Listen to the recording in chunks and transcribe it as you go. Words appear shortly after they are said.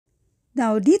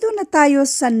Now, dito na tayo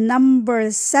sa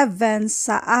number 7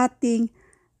 sa ating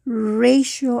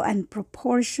ratio and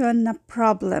proportion na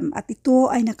problem. At ito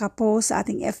ay nakapost sa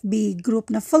ating FB group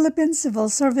na Philippine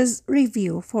Civil Service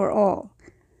Review for All.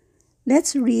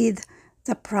 Let's read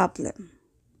the problem.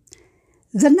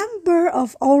 The number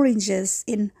of oranges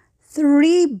in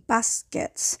 3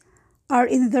 baskets are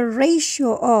in the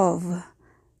ratio of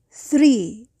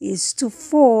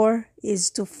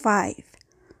 3:4:5.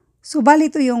 So, bali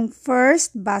ito yung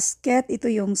first basket, ito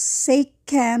yung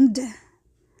second,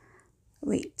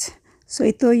 So,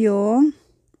 ito yung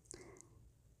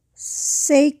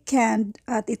second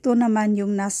at ito naman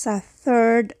yung nasa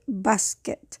third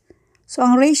basket. So,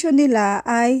 ang ratio nila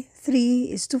ay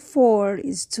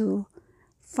 3:4:5.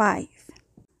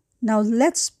 Now,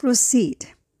 let's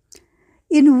proceed.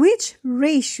 In which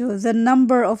ratio the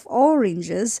number of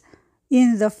oranges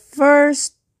in the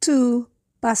first 2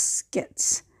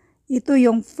 baskets? Ito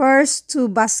yung first 2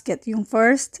 basket, yung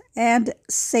first and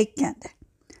second.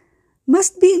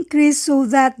 Must be increased so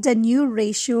that the new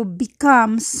ratio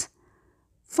becomes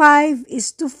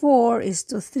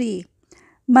 5:4:3.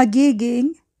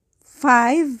 Magiging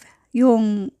 5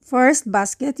 yung first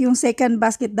basket, yung second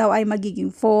basket daw ay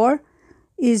magiging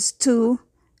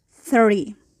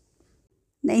 4:3.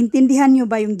 Naintindihan nyo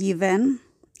ba yung given?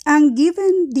 Ang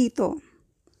given dito,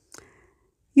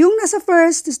 yung nasa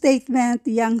first statement,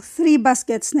 yung 3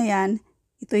 baskets na yan,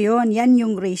 ito yon, yan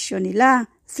yung ratio nila,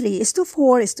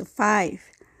 3:4:5.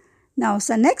 Now,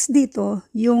 sa next dito,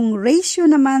 yung ratio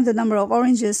naman, the number of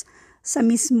oranges, sa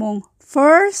mismong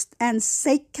first and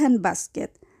second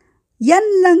basket, yan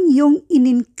lang yung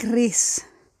in-increase.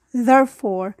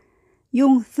 Therefore,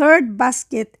 yung third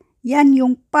basket, yan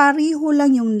yung pariho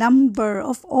lang yung number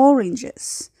of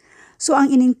oranges. So,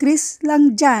 ang in-increase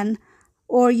lang dyan,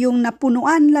 or yung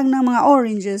napunuan lang ng mga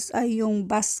oranges ay yung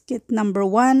basket number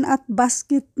 1 at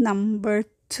basket number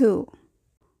 2.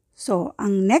 So,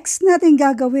 ang next natin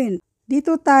gagawin,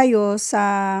 dito tayo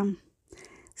sa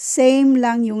same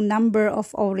lang yung number of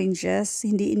oranges,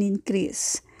 hindi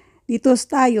in-increase. Dito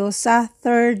tayo sa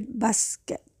third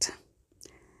basket.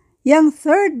 Yung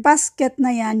third basket na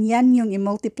yan, yan yung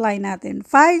i-multiply natin.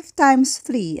 5 times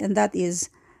 3, and that is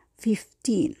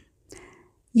 15.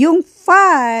 Yung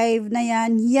 5 na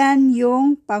yan, yan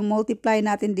yung pang-multiply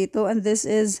natin dito, and this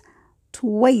is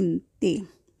 20.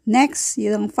 Next,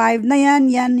 yung 5 na yan,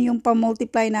 yan yung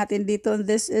pang-multiply natin dito, and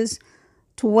this is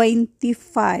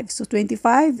 25. So,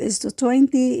 25 is to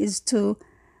 20 is to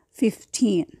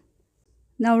 15.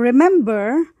 Now,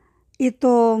 remember,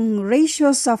 itong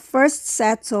ratio sa first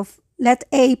set, so let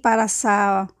A para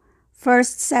sa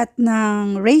first set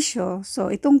ng ratio. So,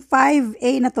 itong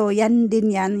 5A na to, yan din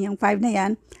yan, yung 5 na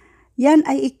yan, yan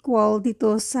ay equal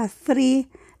dito sa 3.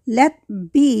 Let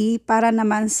B para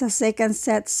naman sa second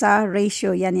set sa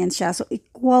ratio, yan siya. So,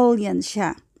 equal yan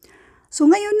siya. So,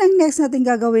 ngayon ang next natin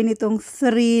gagawin itong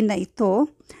 3 na ito,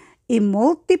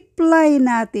 i-multiply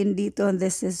natin dito, and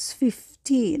this is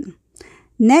 15.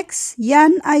 Next,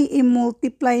 yan ay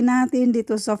i-multiply natin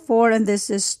dito sa 4, and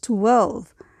this is 12.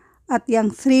 At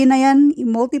yung 3 na yan,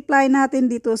 i-multiply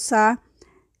natin dito sa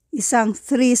isang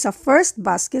 3 sa first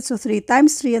basket. So, 3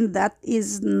 times 3, and that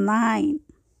is 9.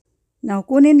 Now,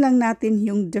 kunin lang natin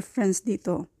yung difference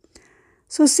dito.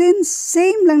 So, since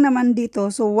same lang naman dito,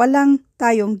 so wala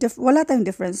tayong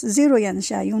difference. 0 yan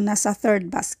siya, yung nasa third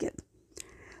basket.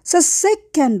 Sa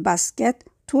second basket,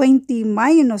 20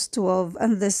 minus 12,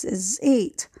 and this is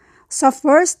 8. Sa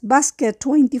first basket,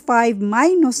 25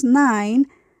 minus 9,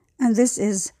 and this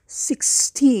is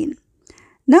 16.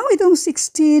 Now, itong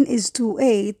 16 is to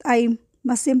 8, ay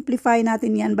masimplify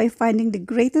natin yan by finding the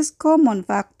greatest common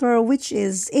factor, which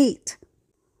is 8.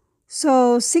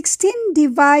 So, 16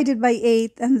 divided by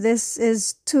 8, and this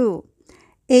is 2.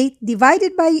 8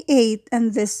 divided by 8,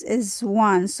 and this is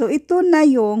 1. So, ito na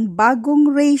yung bagong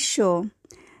ratio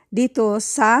dito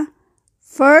sa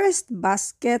first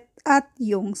basket at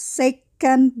yung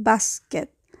second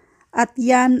basket. At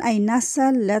yan ay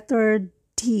nasa letter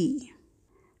D.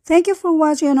 Thank you for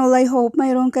watching, and all I hope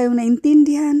mayroon kayong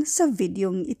naintindihan sa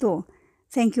videong ito.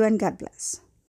 Thank you and God bless.